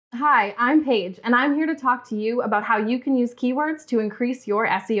Hi, I'm Paige, and I'm here to talk to you about how you can use keywords to increase your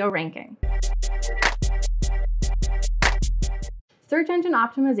SEO ranking. Search engine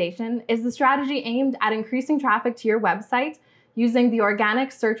optimization is the strategy aimed at increasing traffic to your website using the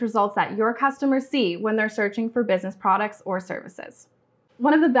organic search results that your customers see when they're searching for business products or services.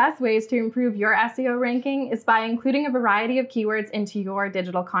 One of the best ways to improve your SEO ranking is by including a variety of keywords into your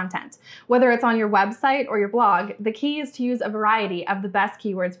digital content. Whether it's on your website or your blog, the key is to use a variety of the best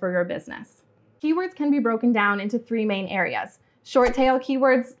keywords for your business. Keywords can be broken down into three main areas: short tail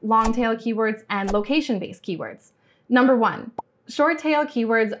keywords, long tail keywords, and location-based keywords. Number one, short tail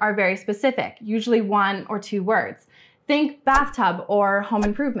keywords are very specific, usually 1 or 2 words. Think bathtub or home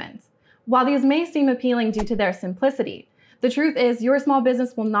improvement. While these may seem appealing due to their simplicity, the truth is your small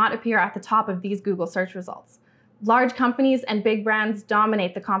business will not appear at the top of these Google search results. Large companies and big brands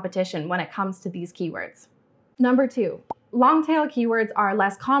dominate the competition when it comes to these keywords. Number 2, long tail keywords are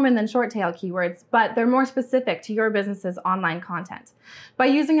less common than short tail keywords, but they're more specific to your business's online content. By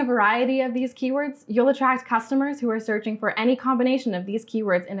using a variety of these keywords, you'll attract customers who are searching for any combination of these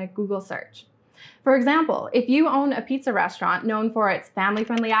keywords in a Google search. For example, if you own a pizza restaurant known for its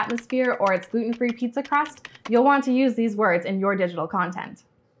family-friendly atmosphere or its gluten-free pizza crust, you'll want to use these words in your digital content.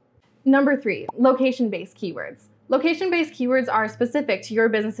 Number 3, location-based keywords. Location-based keywords are specific to your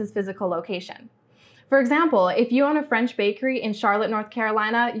business's physical location. For example, if you own a French bakery in Charlotte, North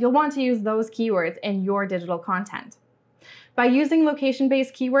Carolina, you'll want to use those keywords in your digital content. By using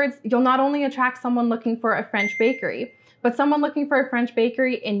location-based keywords, you'll not only attract someone looking for a French bakery, but someone looking for a French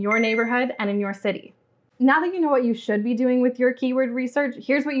bakery in your neighborhood and in your city. Now that you know what you should be doing with your keyword research,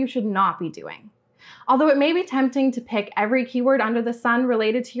 here's what you should not be doing. Although it may be tempting to pick every keyword under the sun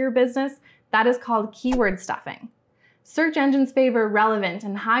related to your business, that is called keyword stuffing. Search engines favor relevant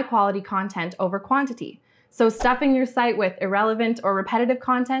and high-quality content over quantity, so stuffing your site with irrelevant or repetitive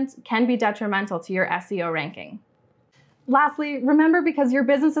content can be detrimental to your SEO ranking. Lastly, remember, because your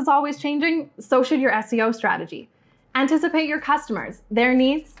business is always changing, so should your SEO strategy. Anticipate your customers, their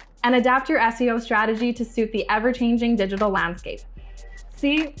needs, and adapt your SEO strategy to suit the ever-changing digital landscape.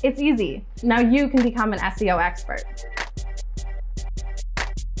 See, it's easy. Now you can become an SEO expert.